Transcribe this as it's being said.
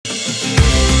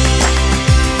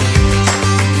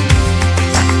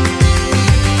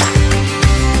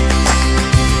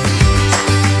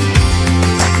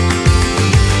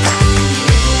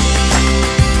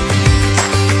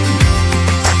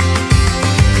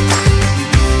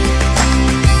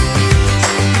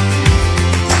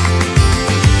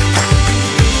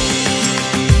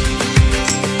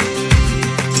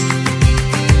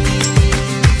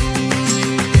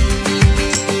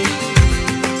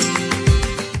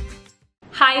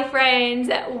Hi friends,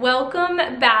 welcome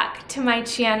back to my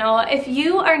channel. If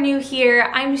you are new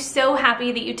here, I'm so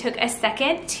happy that you took a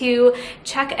second to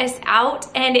check us out.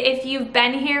 And if you've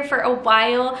been here for a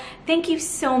while, thank you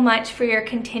so much for your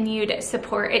continued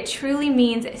support. It truly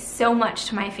means so much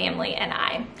to my family and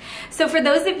I. So for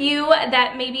those of you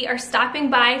that maybe are stopping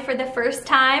by for the first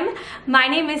time, my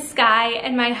name is Sky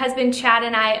and my husband Chad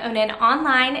and I own an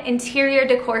online interior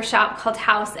decor shop called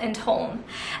Houseandholm.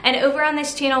 And over on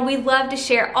this channel, we love to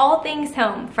share all things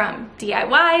home, from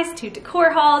DIYs to decor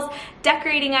hauls,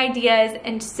 decorating ideas,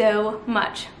 and so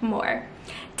much more.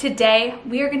 Today,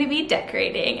 we are going to be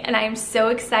decorating, and I am so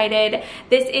excited.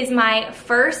 This is my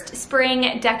first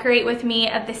spring decorate with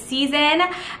me of the season,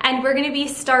 and we're going to be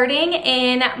starting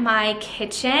in my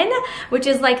kitchen, which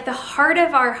is like the heart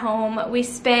of our home. We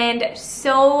spend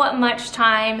so much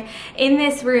time in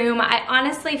this room. I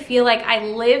honestly feel like I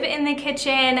live in the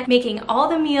kitchen, making all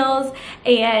the meals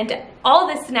and all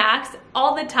the snacks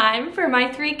all the time for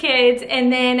my 3 kids,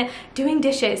 and then doing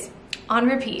dishes on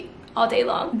repeat all day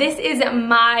long. This is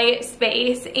my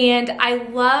space and I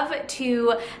love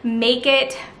to make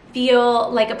it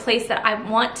feel like a place that I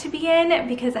want to be in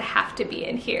because I have to be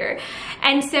in here.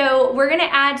 And so we're gonna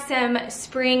add some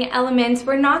spring elements.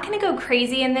 We're not gonna go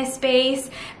crazy in this space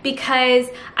because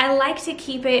I like to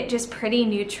keep it just pretty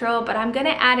neutral, but I'm gonna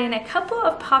add in a couple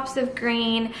of pops of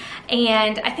green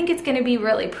and I think it's gonna be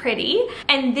really pretty.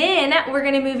 And then we're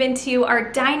gonna move into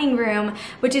our dining room,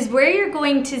 which is where you're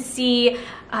going to see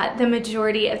the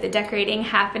majority of the decorating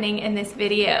happening in this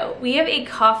video. We have a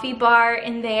coffee bar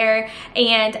in there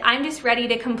and I'm just ready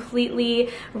to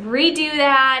completely redo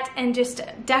that and just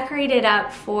decorate it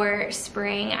up for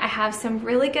spring. I have some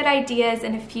really good ideas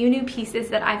and a few new pieces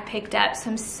that I've picked up, so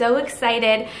I'm so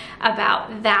excited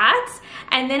about that.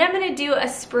 And then I'm gonna do a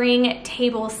spring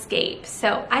tablescape.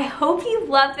 So I hope you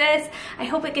love this. I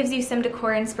hope it gives you some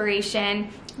decor inspiration.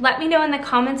 Let me know in the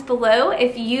comments below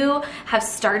if you have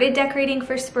started decorating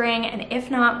for spring, and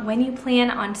if not, when you plan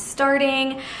on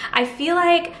starting. I feel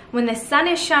like when the sun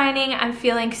is shining, I'm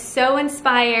feeling so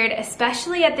inspired,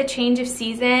 especially at the change of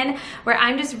season, where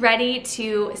I'm just ready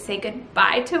to say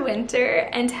goodbye to winter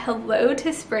and hello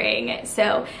to spring.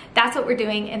 So that's what we're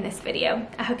doing in this video.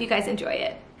 I hope you guys enjoy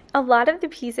it. A lot of the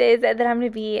pieces that I'm going to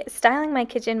be styling my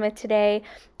kitchen with today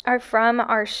are from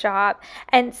our shop,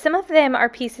 and some of them are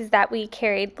pieces that we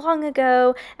carried long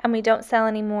ago and we don't sell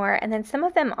anymore, and then some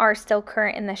of them are still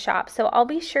current in the shop. So I'll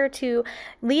be sure to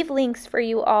leave links for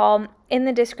you all in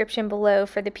the description below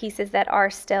for the pieces that are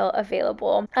still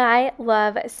available. I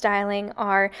love styling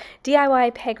our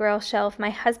DIY peg rail shelf.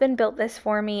 My husband built this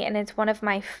for me and it's one of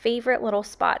my favorite little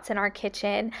spots in our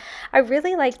kitchen. I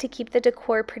really like to keep the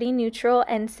decor pretty neutral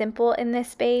and simple in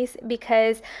this space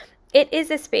because it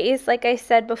is a space, like I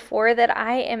said before, that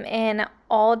I am in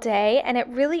all day, and it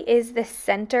really is the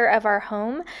center of our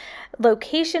home,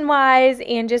 location-wise,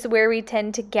 and just where we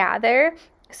tend to gather.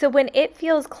 So when it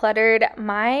feels cluttered,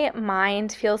 my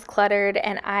mind feels cluttered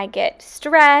and I get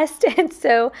stressed. And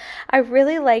so I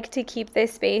really like to keep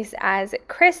this space as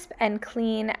crisp and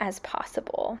clean as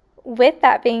possible. With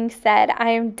that being said,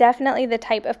 I am definitely the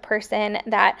type of person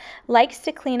that likes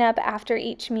to clean up after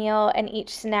each meal and each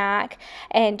snack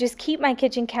and just keep my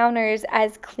kitchen counters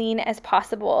as clean as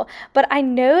possible. But I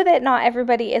know that not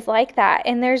everybody is like that,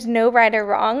 and there's no right or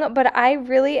wrong, but I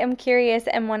really am curious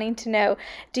and wanting to know,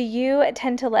 do you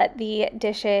tend to let the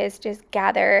dishes just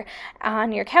gather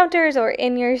on your counters or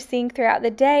in your sink throughout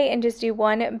the day and just do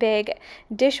one big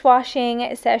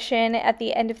dishwashing session at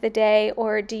the end of the day,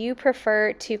 or do you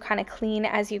prefer to kind of clean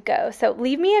as you go? So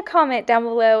leave me a comment down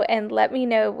below and let me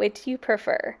know which you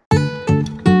prefer.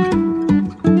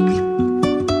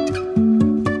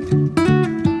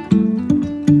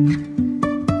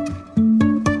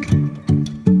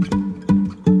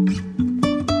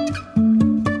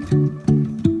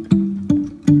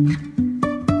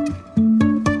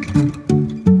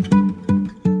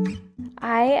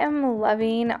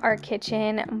 Loving our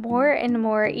kitchen more and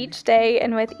more each day,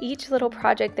 and with each little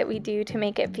project that we do to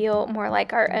make it feel more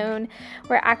like our own.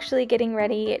 We're actually getting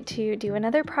ready to do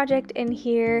another project in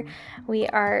here. We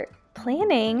are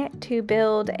planning to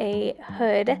build a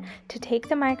hood to take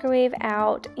the microwave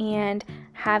out and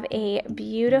have a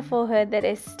beautiful hood that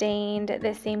is stained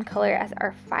the same color as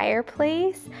our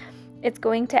fireplace. It's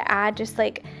going to add just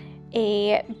like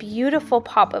a beautiful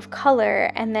pop of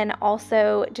color, and then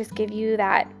also just give you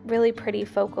that really pretty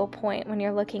focal point when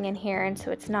you're looking in here, and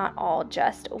so it's not all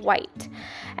just white.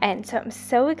 And so I'm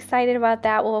so excited about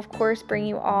that. We'll of course bring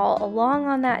you all along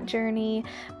on that journey,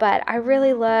 but I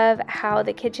really love how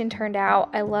the kitchen turned out.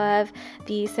 I love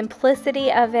the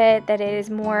simplicity of it, that it is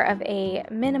more of a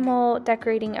minimal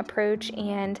decorating approach,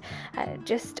 and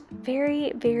just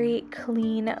very, very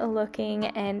clean looking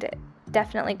and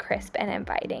definitely crisp and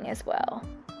inviting as well.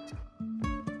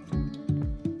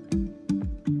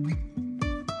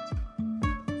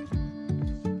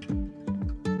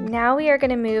 Now we are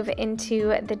going to move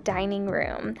into the dining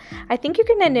room. I think you're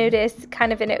going to notice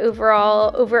kind of an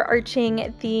overall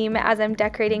overarching theme as I'm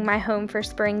decorating my home for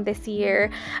spring this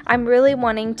year. I'm really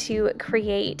wanting to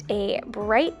create a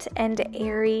bright and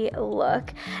airy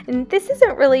look. And this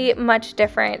isn't really much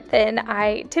different than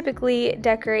I typically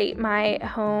decorate my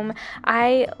home.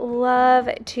 I love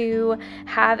to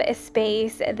have a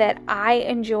space that I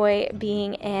enjoy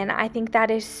being in. I think that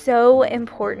is so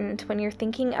important when you're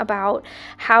thinking about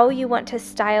how you want to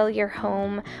style your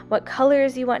home, what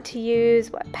colors you want to use,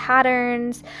 what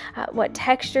patterns, what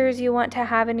textures you want to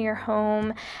have in your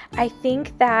home. I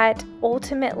think that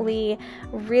ultimately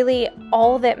really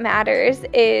all that matters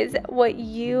is what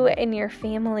you and your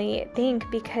family think,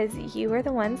 because you are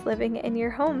the ones living in your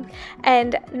home.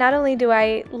 And not only do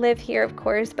I live here, of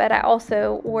course, but I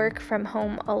also work from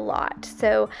home a lot.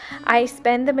 So I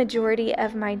spend the majority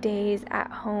of my days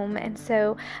at home, and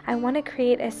so I want to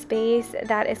create a space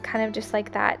that is kind of just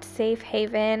like that safe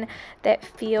haven that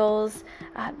feels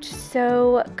just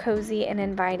so cozy and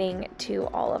inviting to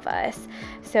all of us.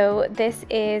 So this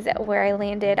is where I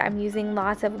landed. I'm using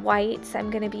lots of whites. I'm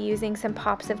going to be using some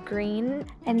pops of green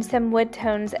and some wood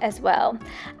tones as well.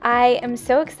 I am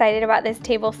so excited about this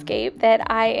tablescape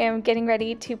that I am getting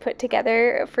ready to put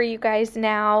together for you guys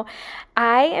now.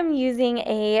 I am using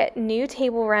a new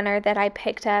table runner that I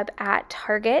picked up at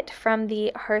Target from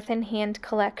the Hearth and Hand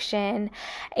collection,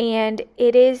 and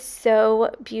it is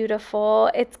so beautiful.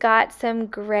 It's got some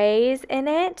grays in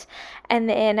it and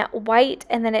then white,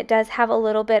 and then it does have a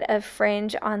little bit of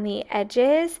fringe on the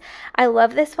edges. I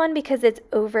love this one because it's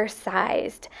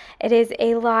oversized. It is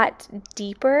a lot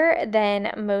deeper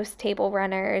than most table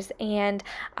runners, and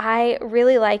I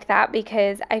really like that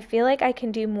because I feel like I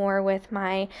can do more with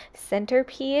my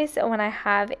centerpiece when I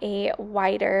have a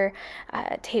wider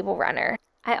table runner.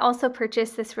 I also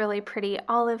purchased this really pretty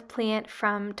olive plant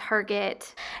from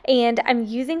Target, and I'm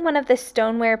using one of the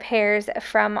stoneware pears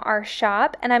from our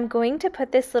shop, and I'm going to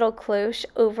put this little cloche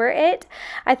over it.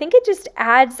 I think it just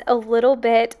adds a little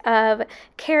bit of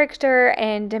character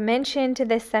and dimension to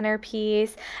this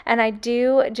centerpiece, and I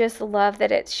do just love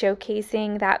that it's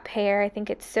showcasing that pear. I think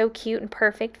it's so cute and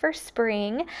perfect for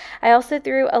spring. I also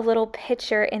threw a little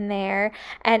picture in there,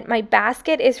 and my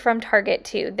basket is from Target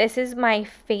too. This is my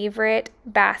favorite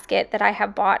basket that I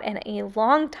have bought in a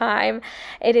long time.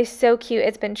 It is so cute.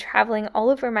 It's been traveling all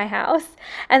over my house.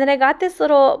 And then I got this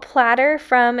little platter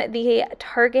from the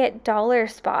Target dollar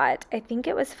spot. I think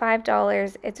it was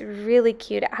 $5. It's really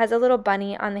cute. It has a little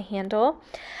bunny on the handle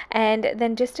and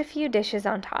then just a few dishes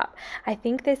on top. I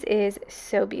think this is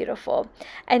so beautiful.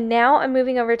 And now I'm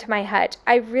moving over to my hutch.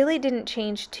 I really didn't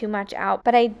change too much out,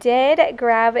 but I did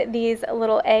grab these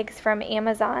little eggs from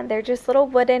Amazon. They're just little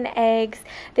wooden eggs.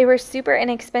 They were super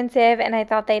inexpensive, and I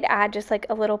thought they'd add just like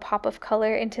a little pop of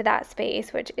color into that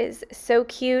space, which is so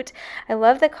cute. I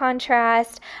love the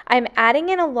contrast. I'm adding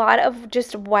in a lot of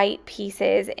just white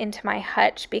pieces into my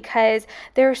hutch because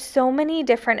there are so many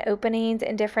different openings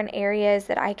and different areas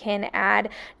that I can add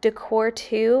decor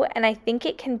to, and I think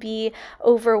it can be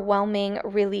overwhelming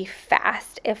really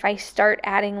fast if I start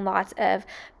adding lots of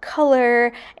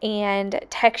color and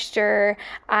texture.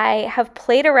 I have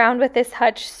played around with this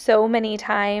hutch so many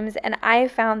times, and I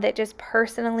found that just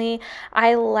personally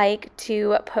I like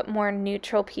to put more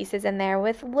neutral pieces in there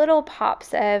with little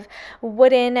pops of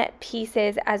wooden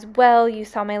pieces as well. You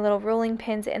saw my little rolling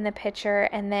pins in the picture,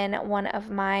 and then one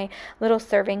of my little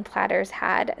serving platters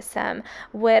had some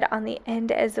wood on the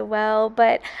end as well,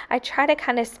 but I try to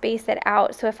kind of space it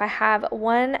out. So if I have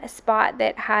one spot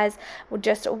that has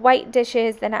just white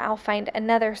dishes, then I'll find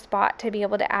another spot to be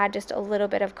able to add just a little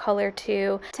bit of color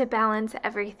to balance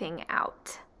everything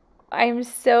out. I'm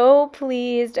so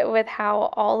pleased with how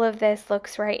all of this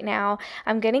looks right now.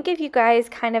 I'm going to give you guys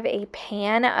kind of a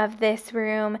pan of this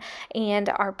room and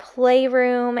our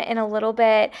playroom in a little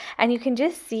bit, and you can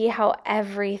just see how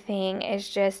everything is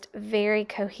just very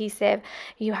cohesive.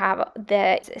 You have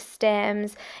the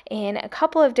stems in a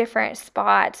couple of different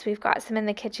spots. We've got some in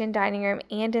the kitchen, dining room,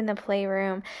 and in the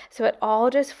playroom, so it all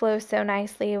just flows so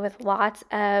nicely with lots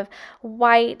of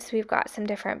whites. We've got some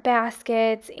different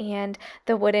baskets and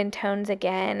the wooden tones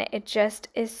again. It just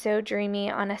is so dreamy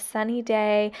on a sunny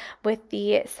day with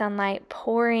the sunlight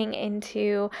pouring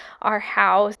into our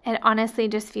house. It honestly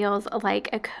just feels like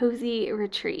a cozy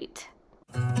retreat.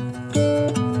 I'm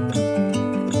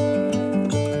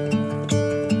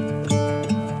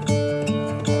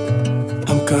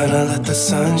gonna let the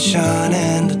sun shine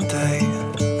in today.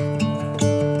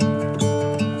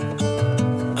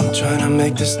 I'm trying to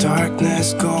make this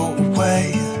darkness go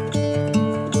away.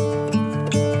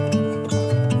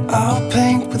 I'll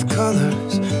paint with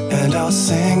colors and I'll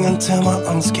sing until my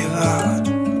lungs give out.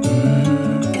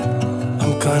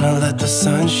 I'm gonna let the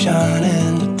sun shine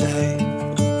in today,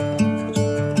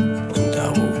 and I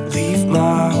will leave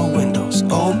my windows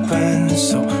open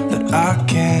so that I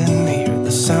can hear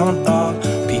the sound of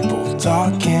people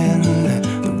talking and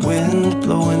the wind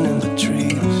blowing in the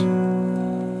trees.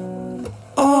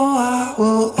 Oh, I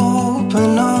will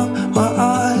open up my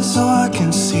eyes so I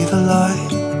can see the light.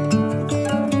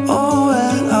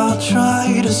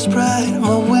 Try to spread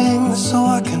my wings so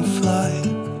I can fly.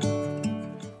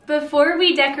 Before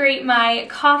we decorate my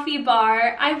coffee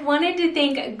bar, I wanted to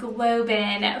thank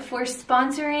Globin for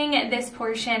sponsoring this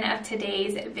portion of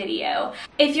today's video.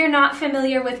 If you're not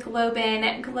familiar with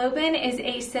Globin, Globin is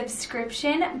a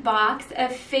subscription box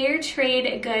of fair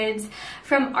trade goods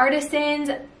from artisans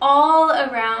all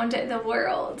around the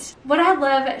world. What I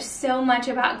love so much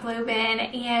about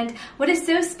Globin and what is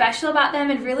so special about them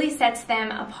and really sets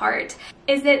them apart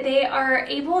is that they are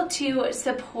able to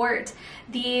support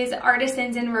these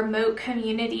artisans in remote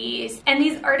communities, and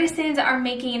these artisans are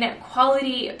making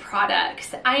quality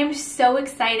products. I am so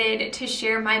excited to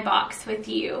share my box with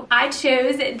you. I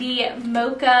chose the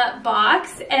mocha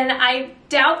box, and I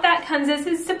doubt that comes as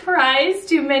a surprise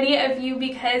to many of you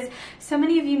because so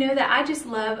many of you know that I just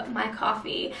love my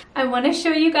coffee. I want to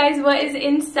show you guys what is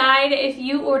inside if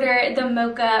you order the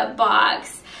mocha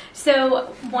box.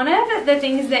 So one of the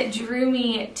things that drew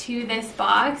me to this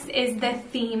box is the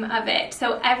theme of it.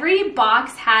 So every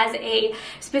box has a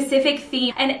specific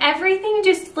theme and everything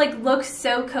just like looks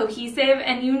so cohesive,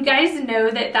 and you guys know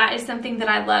that that is something that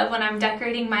I love when I'm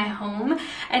decorating my home.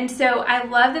 And so I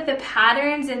love that the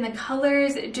patterns and the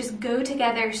colors just go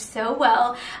together so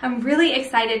well. I'm really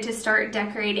excited to start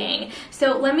decorating.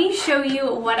 So let me show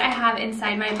you what I have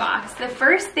inside my box. The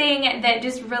first thing that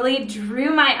just really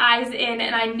drew my eyes in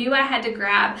and I knew I had to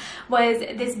grab was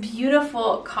this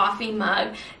beautiful coffee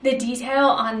mug. The detail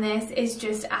on this is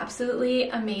just absolutely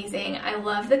amazing. I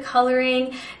love the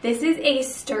coloring. This is a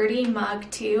sturdy mug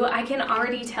too. I can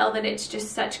already tell that it's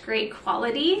just such great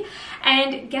quality.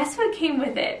 And guess what came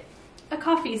with it? A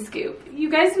coffee scoop. You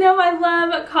guys know I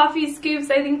love coffee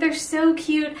scoops. I think they're so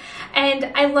cute,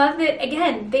 and I love that,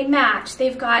 again, they match.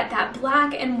 They've got that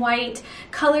black and white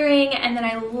coloring, and then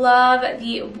I love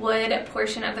the wood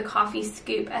portion of the coffee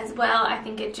scoop as well. I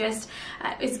think it just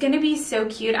is gonna be so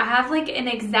cute. I have like an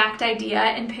exact idea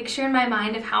and picture in my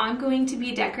mind of how I'm going to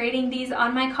be decorating these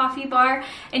on my coffee bar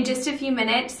in just a few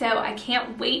minutes, so I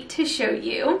can't wait to show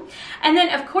you. And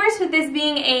then of course, with this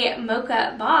being a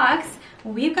mocha box,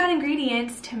 we've got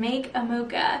ingredients to make a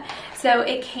mocha. So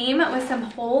it came with some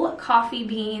whole coffee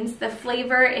beans. The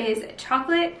flavor is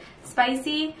chocolate,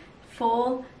 spicy,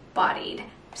 full-bodied.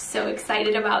 So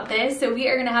excited about this. So we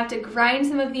are gonna have to grind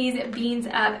some of these beans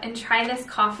up and try this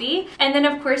coffee. And then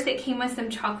of course it came with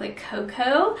some chocolate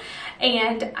cocoa,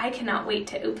 and I cannot wait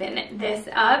to open this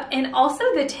up. And also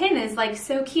the tin is like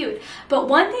so cute. But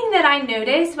one thing that I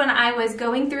noticed when I was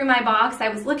going through my box, I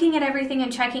was looking at everything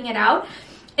and checking it out,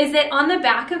 is that on the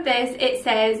back of this, it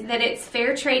says that it's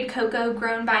fair trade cocoa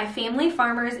grown by family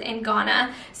farmers in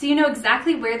Ghana. So you know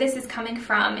exactly where this is coming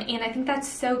from, and I think that's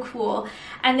so cool.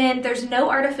 And then there's no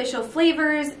artificial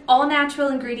flavors, all natural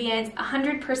ingredients,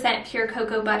 100% pure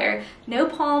cocoa butter, no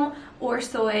palm or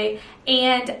soy,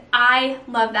 and I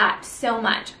love that so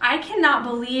much. I cannot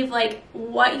believe like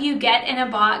what you get in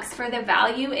a box for the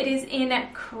value. It is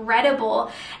incredible.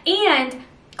 And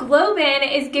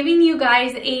Globin is giving you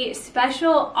guys a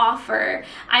special offer.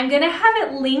 I'm gonna have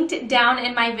it linked down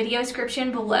in my video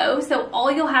description below, so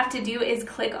all you'll have to do is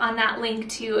click on that link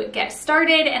to get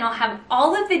started, and I'll have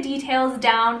all of the details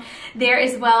down there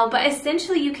as well. But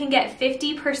essentially you can get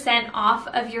 50% off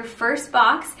of your first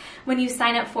box when you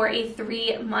sign up for a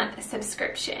 3-month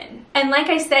subscription. And like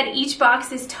I said, each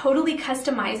box is totally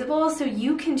customizable, so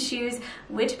you can choose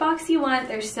which box you want.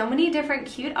 There's so many different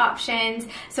cute options,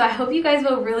 so I hope you guys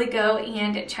will really go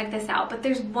and check this out. But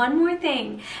there's one more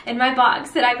thing in my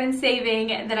box that I've been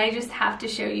saving that I just have to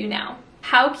show you now.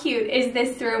 How cute is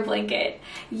this throw blanket?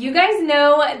 You guys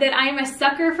know that I'm a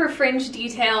sucker for fringe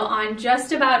detail on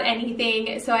just about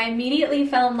anything, so I immediately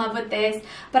fell in love with this,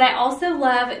 but I also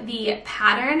love the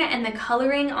pattern and the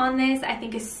coloring on this. I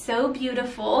think is so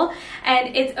beautiful,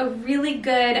 and it's a really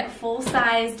good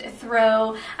full-sized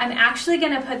throw. I'm actually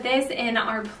gonna put this in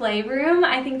our playroom.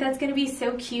 I think that's gonna be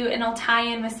so cute, and I'll tie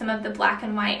in with some of the black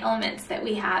and white elements that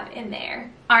we have in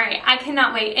there. All right, I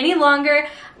cannot wait any longer.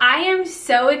 I am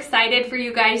so excited for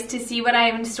you guys to see what I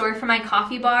have in store for my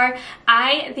coffee bar.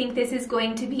 I think this is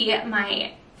going to be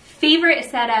my favorite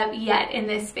setup yet in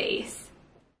this space.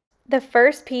 The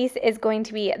first piece is going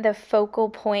to be the focal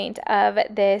point of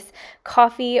this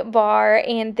coffee bar,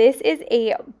 and this is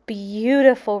a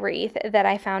beautiful wreath that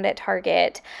I found at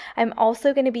Target. I'm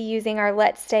also going to be using our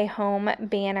Let's Stay Home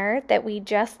banner that we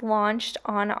just launched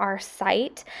on our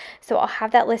site, so I'll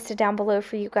have that listed down below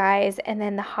for you guys. And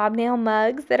then the hobnail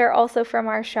mugs that are also from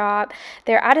our shop.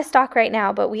 They're out of stock right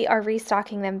now, but we are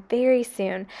restocking them very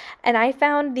soon. And I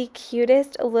found the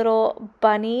cutest little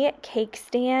bunny cake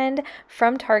stand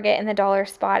from Target in the dollar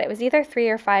spot. It was either $3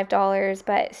 or $5,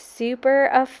 but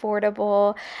super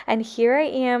affordable. And here I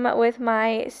am with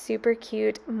my super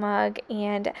cute mug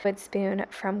and wood spoon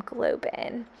from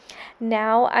Globin.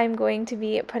 Now I'm going to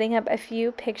be putting up a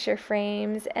few picture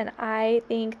frames, and I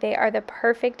think they are the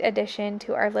perfect addition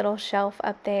to our little shelf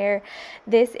up there.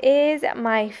 This is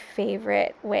my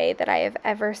favorite way that I have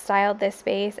ever styled this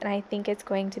space, and I think it's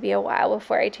going to be a while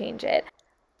before I change it.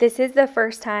 This is the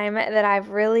first time that I've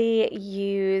really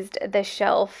used the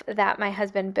shelf that my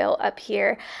husband built up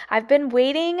here. I've been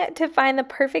waiting to find the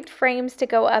perfect frames to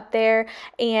go up there,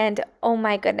 and oh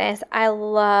my goodness, I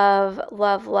love,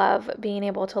 love, love being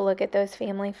able to look at those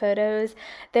family photos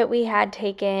that we had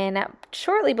taken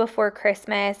shortly before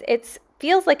Christmas. It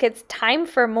feels like it's time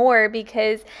for more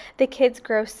because the kids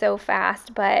grow so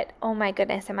fast, but oh my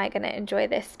goodness, am I going to enjoy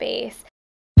this space.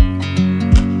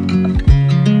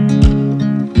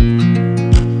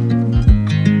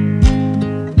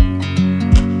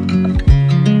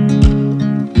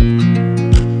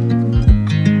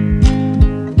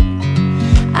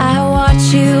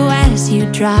 You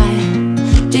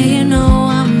drive, do you know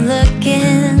I'm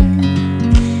looking?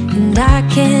 And I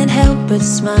can't help but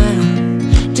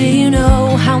smile. Do you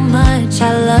know how much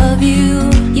I love you?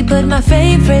 You put my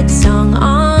favorite song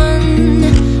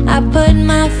on, I put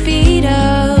my feet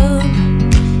up,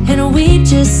 and we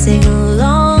just sing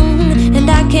along.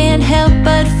 And I can't help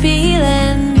but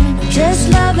feeling, just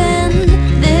loving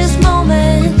this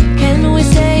moment. Can we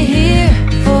stay here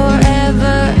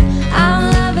forever?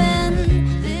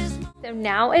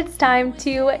 Now it's time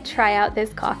to try out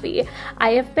this coffee.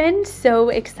 I have been so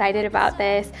excited about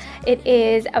this. It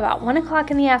is about 1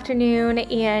 o'clock in the afternoon,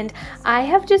 and I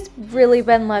have just really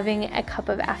been loving a cup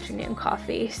of afternoon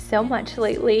coffee so much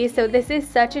lately. So this is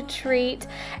such a treat,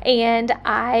 and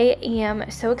I am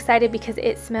so excited because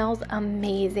it smells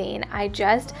amazing. I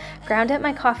just ground up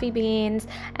my coffee beans,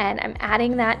 and I'm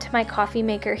adding that to my coffee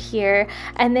maker here.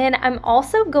 And then I'm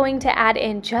also going to add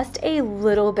in just a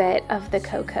little bit of the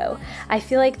cocoa. I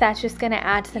feel like that's just gonna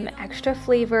add some extra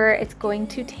flavor. It's going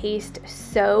to taste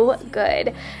so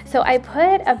good. So I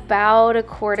put about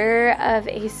 1/4 of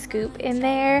a scoop in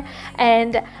there,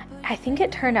 and I think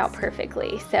it turned out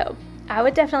perfectly. So I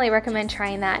would definitely recommend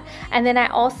trying that. And then I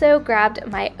also grabbed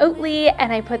my Oatly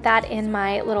and I put that in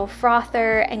my little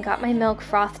frother and got my milk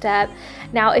frothed up.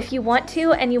 Now, if you want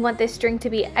to and you want this drink to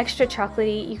be extra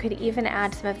chocolatey, you could even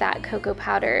add some of that cocoa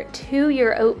powder to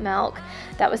your oat milk.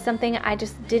 That was something I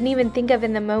just didn't even think of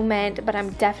in the moment, but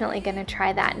I'm definitely gonna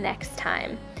try that next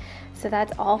time. So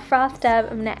that's all frothed up.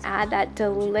 I'm gonna add that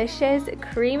delicious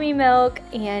creamy milk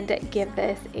and give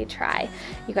this a try.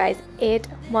 You guys, it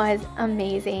was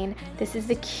amazing. This is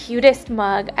the cutest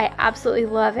mug. I absolutely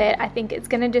love it. I think it's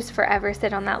gonna just forever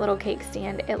sit on that little cake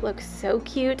stand. It looks so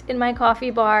cute in my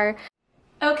coffee bar.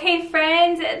 Okay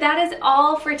friends, that is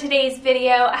all for today's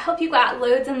video. I hope you got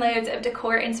loads and loads of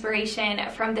decor inspiration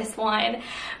from this one.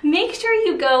 Make sure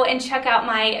you go and check out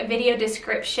my video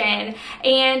description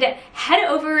and head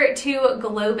over to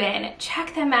Globin.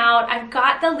 Check them out. I've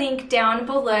got the link down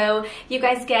below. You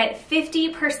guys get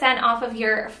 50% off of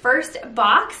your first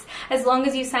box as long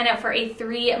as you sign up for a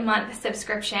 3-month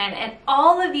subscription, and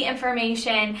all of the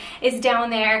information is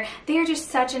down there. They are just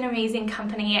such an amazing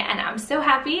company, and I'm so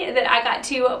happy that I got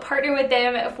to partner with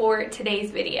them for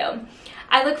today's video.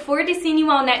 I look forward to seeing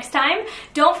you all next time.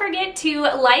 Don't forget to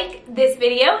like this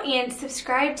video and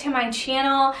subscribe to my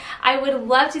channel. I would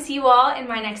love to see you all in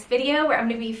my next video where I'm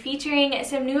going to be featuring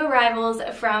some new arrivals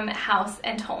from House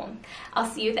and Holm. I'll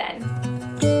see you then.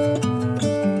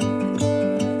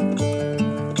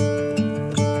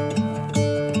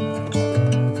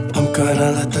 I'm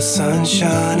gonna let the sun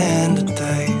shine in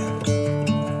today.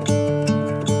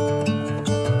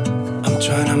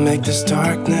 Trying to make this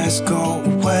darkness go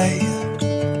away.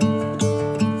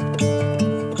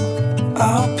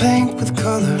 I'll paint with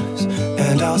colors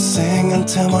and I'll sing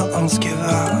until my lungs give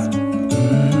out.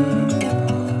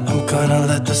 I'm gonna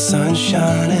let the sun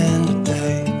shine in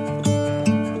today,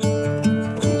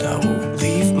 and I will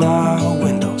leave my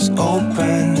windows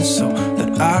open so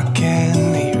that I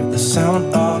can hear the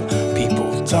sound of